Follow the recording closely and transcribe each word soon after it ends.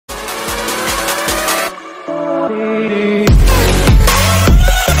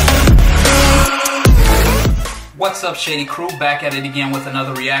What's up, Shady Crew? Back at it again with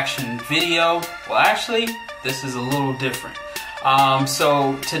another reaction video. Well, actually, this is a little different.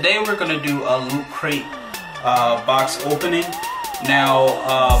 So today we're gonna do a Loot Crate box opening. Now,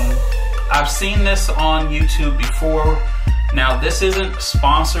 I've seen this on YouTube before. Now, this isn't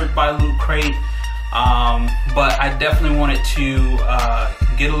sponsored by Loot Crate, but I definitely wanted to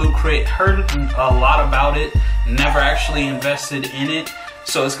get a Loot Crate. Heard a lot about it, never actually invested in it.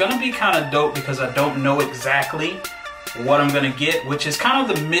 So it's gonna be kind of dope because I don't know exactly what I'm gonna get, which is kind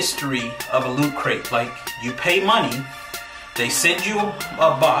of the mystery of a Loot Crate. Like, you pay money, they send you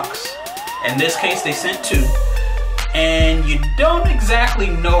a box. In this case, they sent 2. And you don't exactly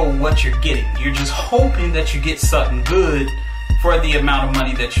know what you're getting. You're just hoping that you get something good for the amount of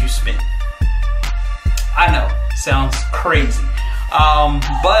money that you spend. I know, sounds crazy.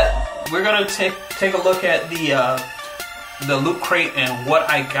 But we're gonna take a look at the Loot Crate and what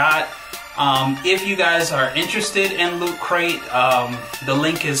I got. If you guys are interested in Loot Crate, the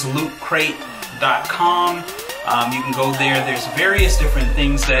link is lootcrate.com. You can go there. There's various different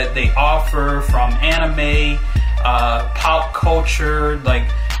things that they offer, from anime, pop culture, like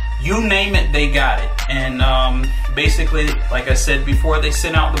you name it, they got it. And basically, like I said before, they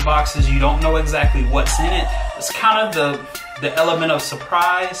send out the boxes. You don't know exactly what's in it. It's kind of the element of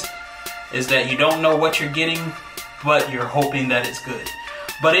surprise, is that you don't know what you're getting, but you're hoping that it's good.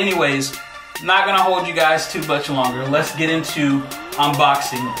 But anyways, not gonna hold you guys too much longer. Let's get into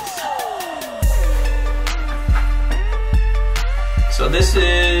unboxing this. So this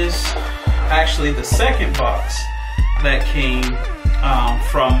is actually the second box that came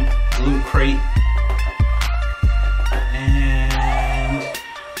from Loot Crate. And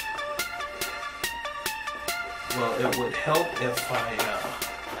well, it would help if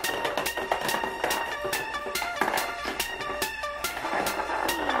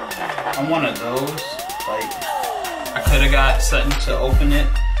I'm one of those, like, I could have got something to open it,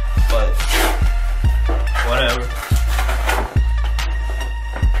 but whatever.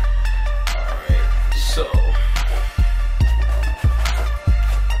 Alright,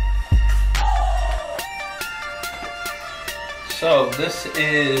 so this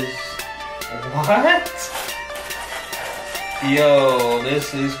is, what? Yo,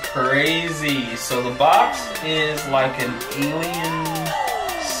 this is crazy. So the box is like an alien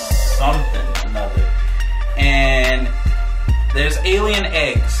something another, and there's alien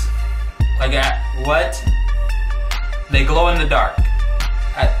eggs. Like, what? They glow in the dark.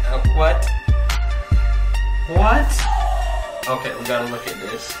 What? What? Okay, we gotta look at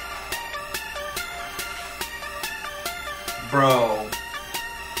this, bro.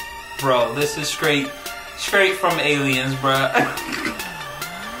 This is straight from Aliens, bruh.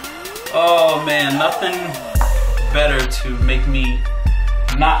 Oh man, nothing better to make me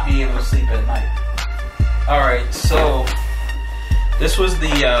not be able to sleep at night. Alright, so this was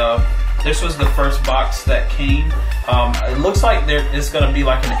the first box that came. It looks like it's gonna be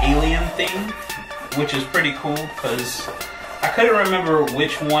like an alien thing, which is pretty cool, because I couldn't remember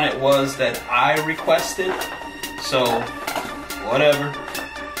which one it was that I requested. So whatever,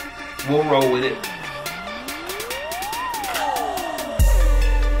 we'll roll with it.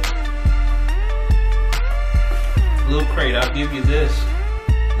 Loot Crate, I'll give you this.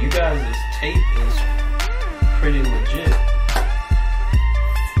 You guys' tape is pretty legit.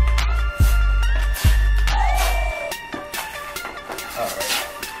 Alright.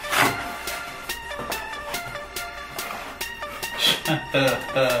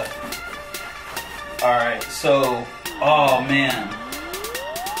 Alright, so, oh man.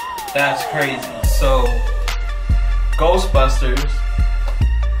 That's crazy. So, Ghostbusters.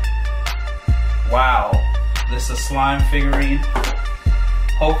 Wow. This is a slime figurine.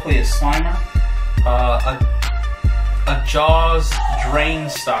 Hopefully it's Slimer. A Jaws drain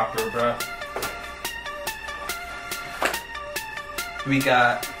stopper, bruh. We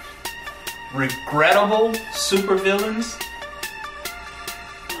got regrettable supervillains.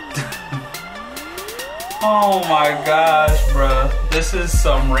 Oh my gosh, bruh. This is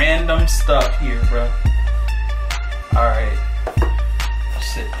some random stuff here, bruh. Alright.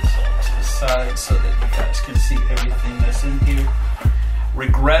 Set this off to the side so that you guys can see everything that's in here.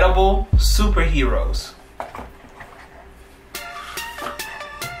 Regrettable superheroes.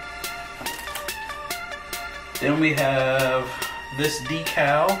 Then we have this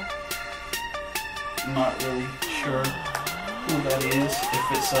decal. I'm not really sure who that is,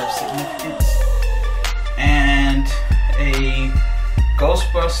 if it's of significance. And a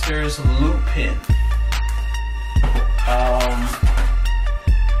Ghostbusters loot pin.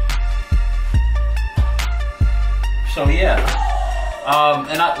 So yeah,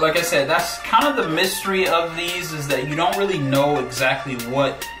 and like I said, that's kind of the mystery of these, is that you don't really know exactly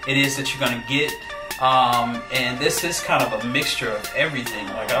what it is that you're gonna get. And this is kind of a mixture of everything.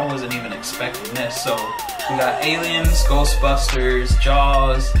 Like, I wasn't even expecting this. So we got aliens, Ghostbusters,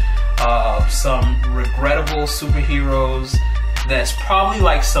 Jaws, some regrettable superheroes that's probably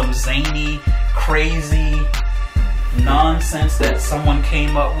like some zany, crazy nonsense that someone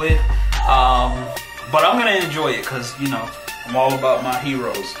came up with. But I'm gonna enjoy it because, you know, I'm all about my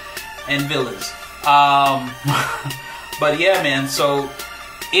heroes and villains. But yeah, man, so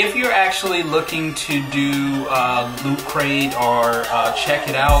if you're actually looking to do Loot Crate or check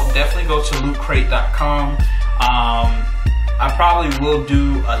it out, definitely go to lootcrate.com. I probably will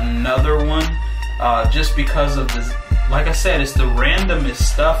do another one just because of this. Like I said, it's the randomest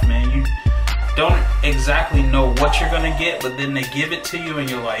stuff, man. You don't exactly know what you're gonna get, but then they give it to you and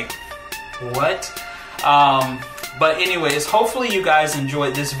you're like, what? But anyways, hopefully you guys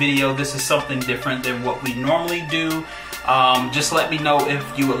enjoyed this video. This is something different than what we normally do. Just let me know if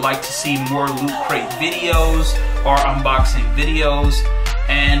you would like to see more Loot Crate videos or unboxing videos,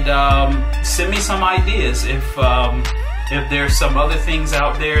 and send me some ideas if there's some other things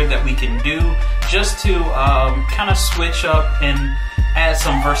out there that we can do just to kind of switch up and add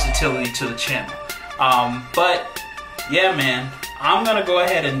some versatility to the channel. But yeah, man, I'm gonna go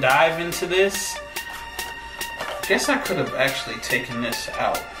ahead and dive into this. I guess I could have actually taken this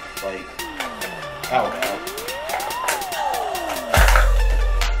out, like out.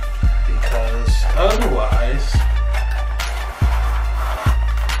 Because otherwise,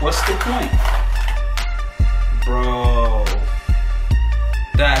 what's the point? Bro,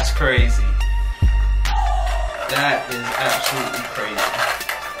 that's crazy. That is absolutely crazy.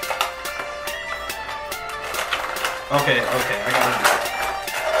 Okay, I gotta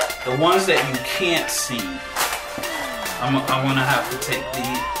do it. The ones that you can't see, I'm gonna have to take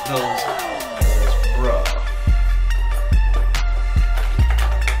those bro.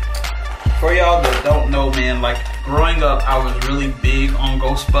 For y'all that don't know, man, like growing up, I was really big on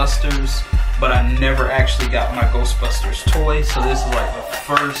Ghostbusters, but I never actually got my Ghostbusters toy. So this is like the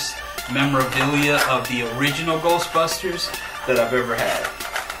first memorabilia of the original Ghostbusters that I've ever had.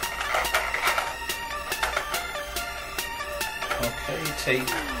 Okay, tape.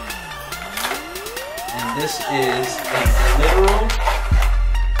 And this is a literal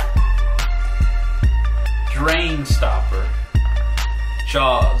drain stopper.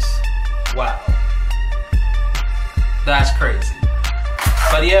 Jaws. Wow. That's crazy.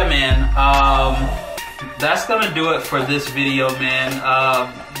 But yeah, man, that's gonna do it for this video, man.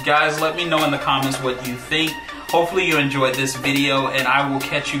 Guys, let me know in the comments what you think. Hopefully you enjoyed this video, and I will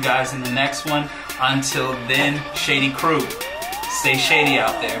catch you guys in the next one. Until then, Shady Crew, stay shady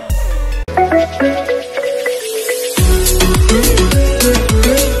out there.